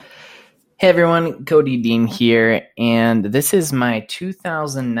Hey everyone, Cody Dean here, and this is my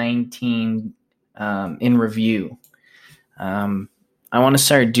 2019 in review. I want to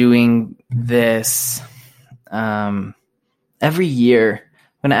start doing this every year.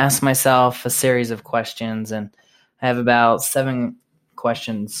 I'm going to ask myself a series of questions, and I have about 7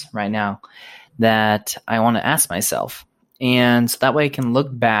 questions right now that I want to ask myself, and so that way I can look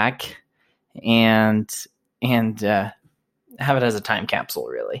back and have it as a time capsule,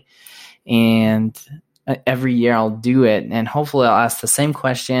 really. And every year I'll do it, and hopefully I'll ask the same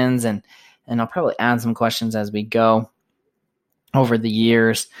questions, and I'll probably add some questions as we go over the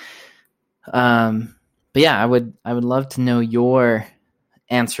years. But yeah, I would love to know your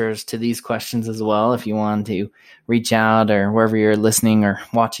answers to these questions as well. If you want to reach out, or wherever you're listening or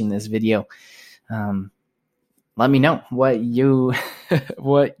watching this video, let me know what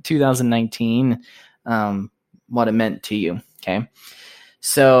 2019, what it meant to you. Okay.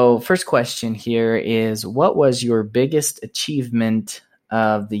 So first question here is, what was your biggest achievement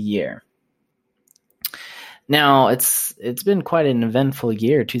of the year? Now, it's been quite an eventful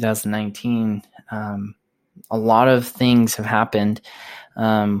year, 2019. A lot of things have happened.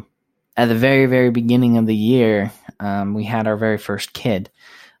 At the very, very beginning of the year, we had our very first kid.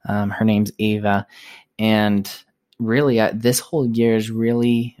 Her name's Ava. And really, this whole year has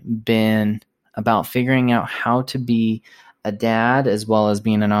really been about figuring out how to be a dad, as well as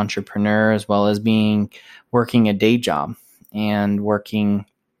being an entrepreneur, as well as working a day job and working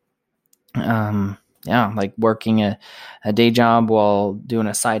a day job while doing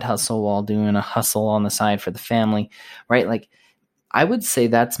a side hustle, while doing a hustle on the side for the family, right? Like, I would say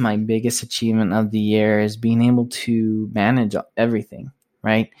that's my biggest achievement of the year, is being able to manage everything,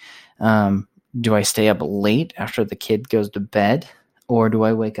 right? Do I stay up late after the kid goes to bed, or do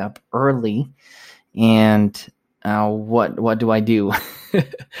I wake up early? And what do I do?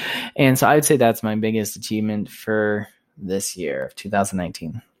 And so I would say that's my biggest achievement for this year of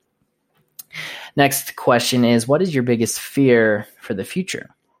 2019. Next question is, what is your biggest fear for the future?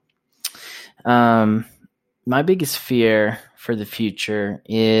 My biggest fear for the future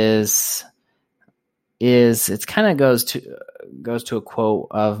is it kind of goes to a quote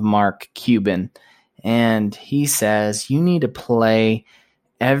of Mark Cuban, and he says, you need to play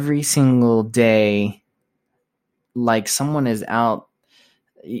every single day like someone is out.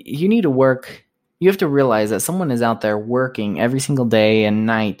 You need to work. You have to realize that someone is out there working every single day and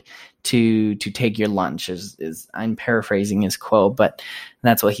night to take your lunch. Is I'm paraphrasing his quote, but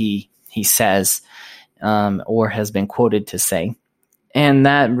that's what he says, or has been quoted to say. And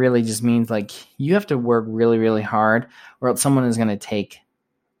that really just means, like, you have to work really, really hard, or else someone is going to take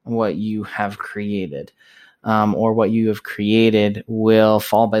what you have created, or what you have created will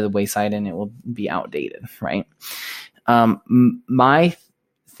fall by the wayside and it will be outdated, right? My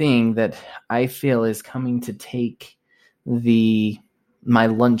thing that I feel is coming to take my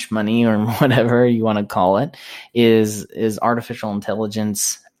lunch money, or whatever you want to call it, is artificial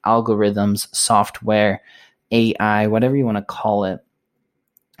intelligence, algorithms, software, AI, whatever you want to call it.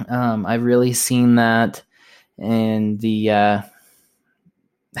 I've really seen that in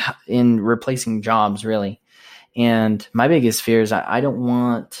replacing jobs, really. And my biggest fear is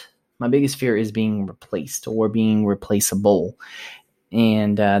my biggest fear is being replaced or being replaceable.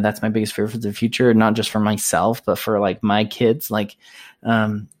 And that's my biggest fear for the future, not just for myself, but for like my kids, like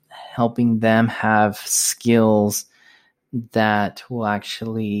helping them have skills that will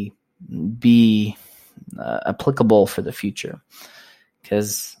actually be applicable for the future.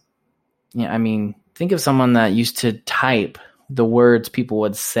 Because, think of someone that used to type the words people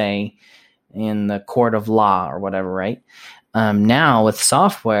would say in the court of law or whatever, right? Now with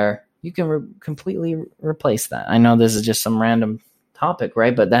software, you can completely replace that. I know this is just some random topic,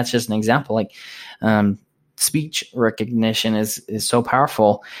 right? But that's just an example. Like, speech recognition is so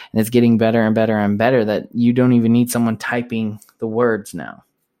powerful, and it's getting better and better and better, that you don't even need someone typing the words now.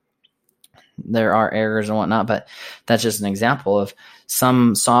 There are errors and whatnot, but that's just an example of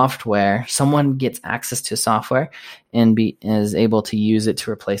some software. Someone gets access to software and is able to use it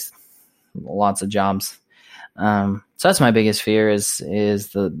to replace lots of jobs. So that's my biggest fear, is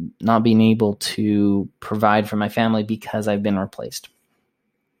the not being able to provide for my family because I've been replaced.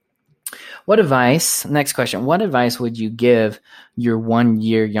 Next question, what advice would you give your 1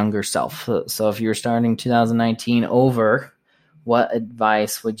 year younger self? So if you were starting 2019 over, what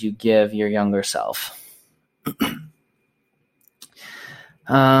advice would you give your younger self?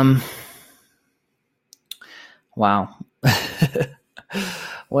 Wow.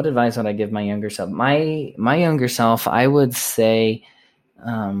 What advice would I give my younger self? My younger self, I would say,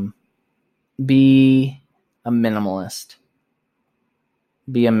 be a minimalist.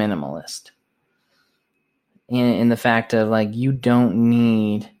 be a minimalist. In the fact of like, you don't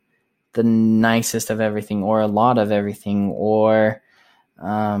need the nicest of everything or a lot of everything, or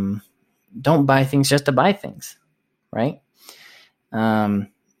don't buy things just to buy things, right?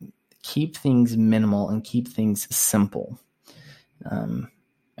 Keep things minimal and keep things simple. And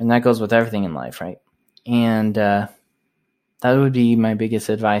that goes with everything in life, right? And that would be my biggest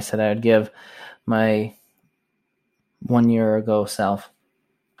advice that I would give my 1 year ago self.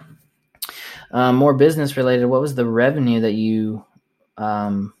 More business related, what was the revenue that you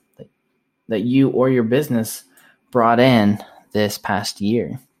or your business brought in this past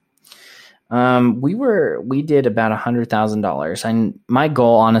year? We did about $100,000, and my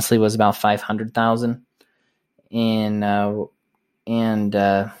goal honestly was about 500,000. And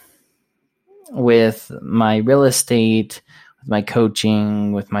with my real estate, with my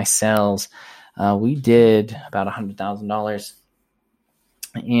coaching, with my sales, we did about $100,000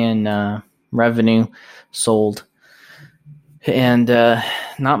 in revenue sold. And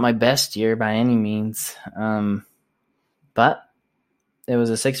not my best year by any means, but it was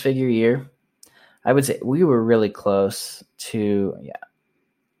a 6-figure year. I would say we were really close to,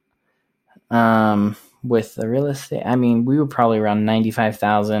 with the real estate. I mean, we were probably around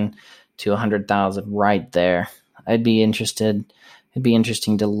 95,000 to 100,000 right there. It'd be interesting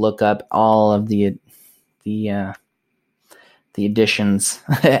to look up all of the additions,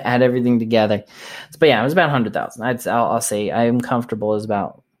 add everything together. But yeah, it was about 100,000. I'll say I'm comfortable is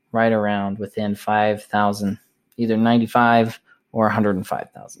about right around within 5,000, either 95 or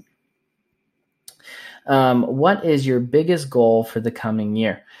 105,000. What is your biggest goal for the coming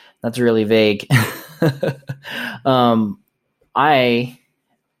year? That's really vague. I'm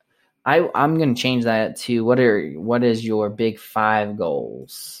going to change that to what is your big 5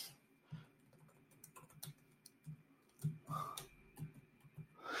 goals?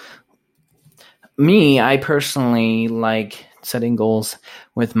 Me, I personally like setting goals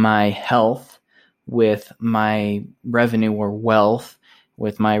with my health, with my revenue or wealth,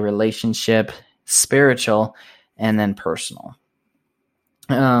 with my relationship, spiritual, and then personal.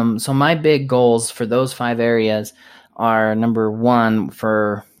 So my big goals for those 5 areas are, number 1,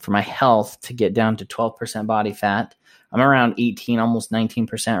 for my health, to get down to 12% body fat. I'm around 18, almost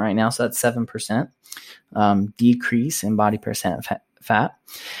 19% right now, so that's 7% decrease in body percent fat.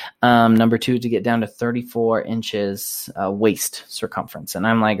 Number 2, to get down to 34 inches waist circumference, and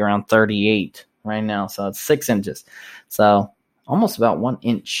I'm like around 38 right now, so it's 6 inches. So almost about 1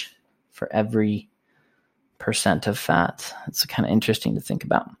 inch for every percent of fat. It's kind of interesting to think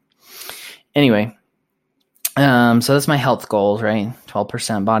about. Anyway, so that's my health goals, right?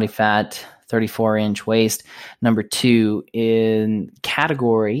 12% body fat, 34-inch waist. Number 2 in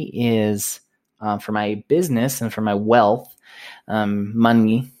category is for my business and for my wealth,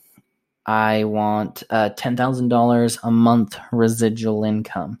 money. I want $10,000 a month residual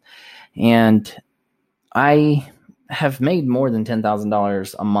income. And I have made more than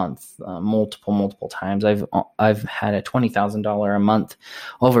 $10,000 a month multiple times. I've had a $20,000 a month,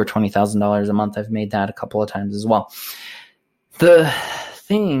 over $20,000 a month. I've made that a couple of times as well. The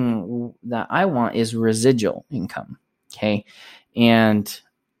thing that I want is residual income, okay? And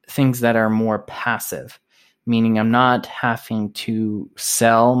things that are more passive, meaning I'm not having to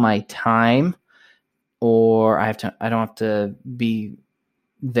sell my time, or I don't have to be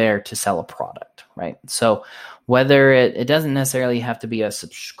there to sell a product, right? So whether it doesn't necessarily have to be a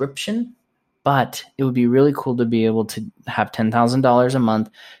subscription, but it would be really cool to be able to have $10,000 a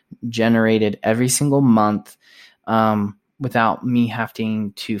month generated every single month without me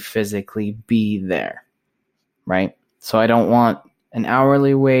having to physically be there, right? So I don't want an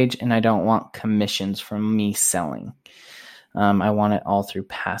hourly wage, and I don't want commissions from me selling. I want it all through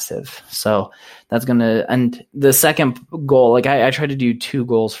passive. So that's going to, and the second goal, like I try to do 2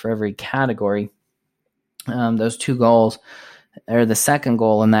 goals for every category. Those 2 goals, or the second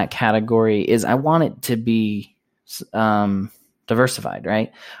goal in that category, is I want it to be diversified,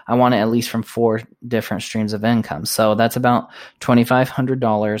 right? I want it at least from 4 different streams of income. So that's about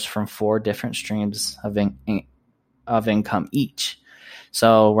 $2,500 from 4 different streams of income each.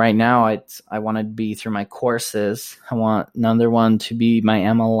 So right now, I want to be through my courses. I want another one to be my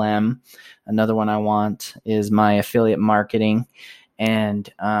MLM. Another one I want is my affiliate marketing. And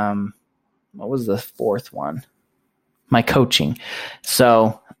what was the 4th one? My coaching.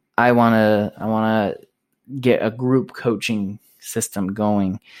 So I want to get a group coaching system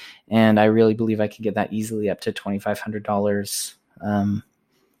going. And I really believe I could get that easily up to $2,500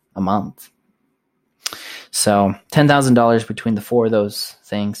 a month. So $10,000 between the four of those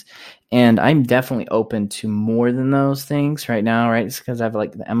things. And I'm definitely open to more than those things right now, right? It's because I have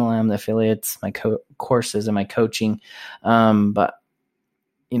like the MLM, the affiliates, my courses, and my coaching. But,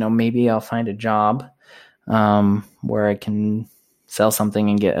 maybe I'll find a job where I can sell something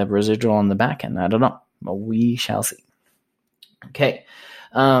and get a residual on the back end. I don't know, but we shall see. Okay.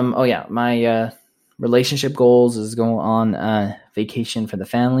 My relationship goals is go on a vacation for the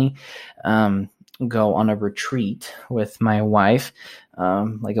family, go on a retreat with my wife,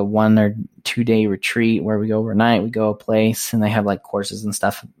 like a 1 or 2 day retreat where we go overnight, we go a place and they have like courses and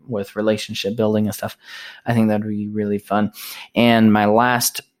stuff with relationship building and stuff. I think that'd be really fun. And my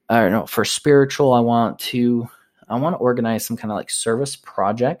for spiritual, I want to organize some kind of like service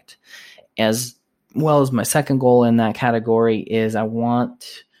project, as well as my second goal in that category is I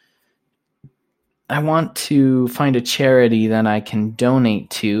want to find a charity that I can donate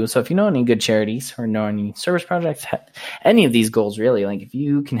to. So if you know any good charities or know any service projects, any of these goals really, like if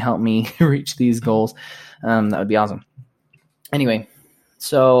you can help me reach these goals, that would be awesome. Anyway,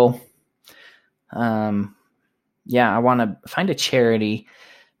 so I want to find a charity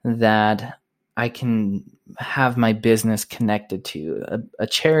that I can have my business connected to, a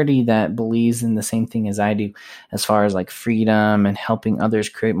charity that believes in the same thing as I do, as far as like freedom and helping others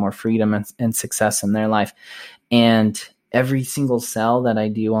create more freedom and success in their life. And every single sell that I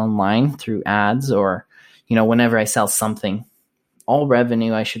do online through ads or, whenever I sell something, all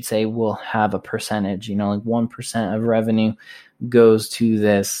revenue, I should say, will have a percentage, like 1% of revenue goes to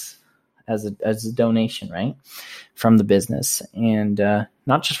this as a donation, right, from the business. And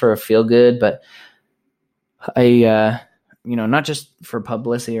not just for a feel good, but not just for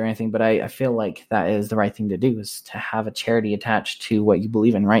publicity or anything, but I feel like that is the right thing to do, is to have a charity attached to what you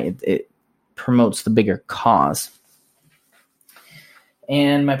believe in, right? It promotes the bigger cause.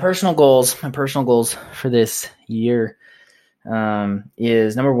 And my personal goals for this year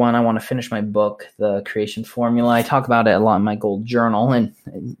is, number one, I want to finish my book, The Creation Formula. I talk about it a lot in my goal journal, and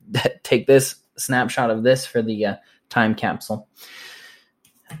take this snapshot of this for the time capsule.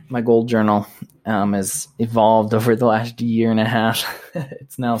 My goal journal has evolved over the last year and a half.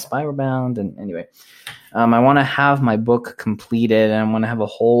 It's now spiral bound. And anyway, I want to have my book completed, and I want to have a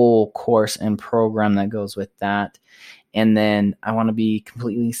whole course and program that goes with that. And then I want to be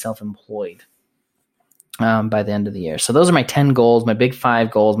completely self-employed by the end of the year. So those are my 10 goals, my big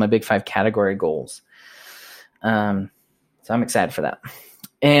 5 goals, my big 5 category goals. So I'm excited for that.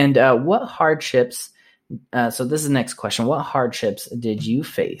 And what hardships, so this is the next question. What hardships did you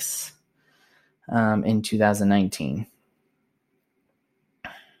face in 2019?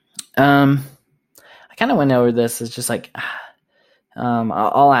 I kind of went over this. It's just like,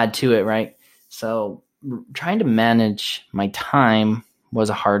 I'll add to it, right? So trying to manage my time was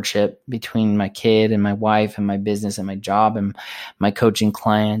a hardship between my kid and my wife and my business and my job and my coaching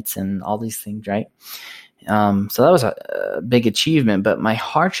clients and all these things, right? So that was a big achievement, but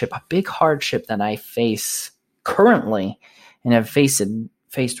a big hardship that I face currently and have faced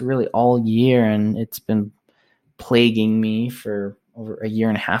really all year, and it's been plaguing me for over a year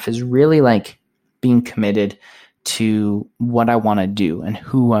and a half, is really like being committed to what I want to do and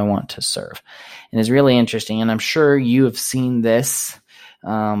who I want to serve. And it's really interesting. And I'm sure you have seen this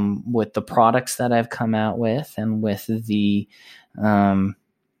with the products that I've come out with and with the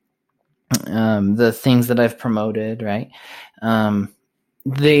things that I've promoted, right?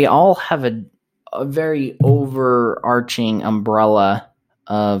 They all have a very overarching umbrella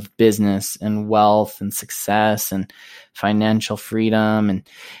of business and wealth and success and financial freedom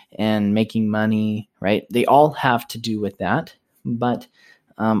and making money, right? They all have to do with that. But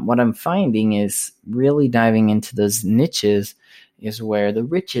what I'm finding is really diving into those niches is where the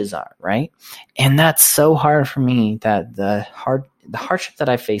riches are, right? And that's so hard for me, that the hardship that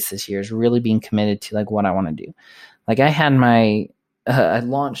I face this year is really being committed to like what I want to do. Like I had I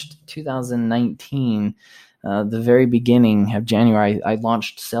launched 2019, the very beginning of January, I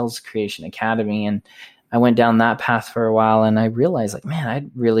launched Sales Creation Academy, and I went down that path for a while, and I realized like, man, I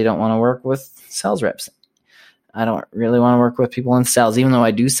really don't want to work with sales reps. I don't really want to work with people in sales, even though I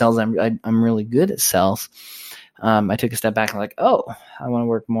do sales. I'm really good at sales. I took a step back and like, I want to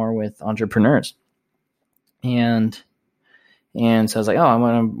work more with entrepreneurs. And so I was like, I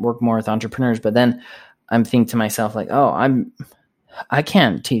want to work more with entrepreneurs. But then I'm thinking to myself like, I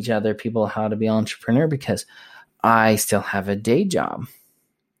can't teach other people how to be an entrepreneur because I still have a day job.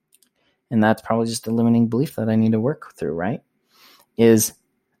 And that's probably just a limiting belief that I need to work through, right? Is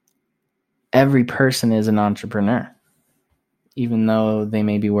every person is an entrepreneur, even though they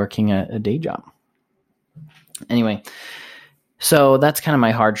may be working a day job. Anyway, So that's kind of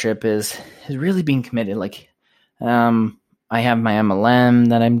my hardship is really being committed. Like, I have my MLM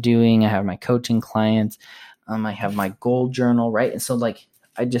that I'm doing. I have my coaching clients. I have my goal journal, right? And so like,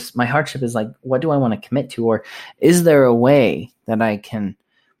 my hardship is like, what do I want to commit to? Or is there a way that I can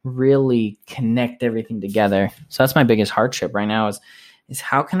really connect everything together? So that's my biggest hardship right now is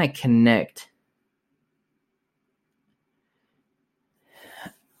how can I connect?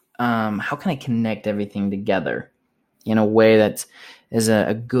 How can I connect everything together in a way that is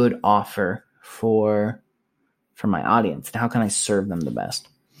a good offer for my audience? And how can I serve them the best?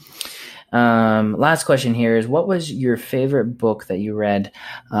 Last question here is, what was your favorite book that you read?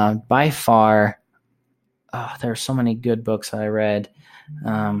 By far, there are so many good books I read.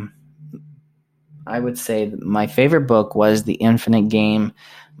 I would say that my favorite book was The Infinite Game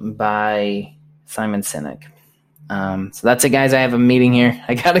by Simon Sinek. So that's it, guys. I have a meeting here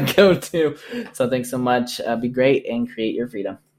I gotta go to. So thanks so much. Be great and create your freedom.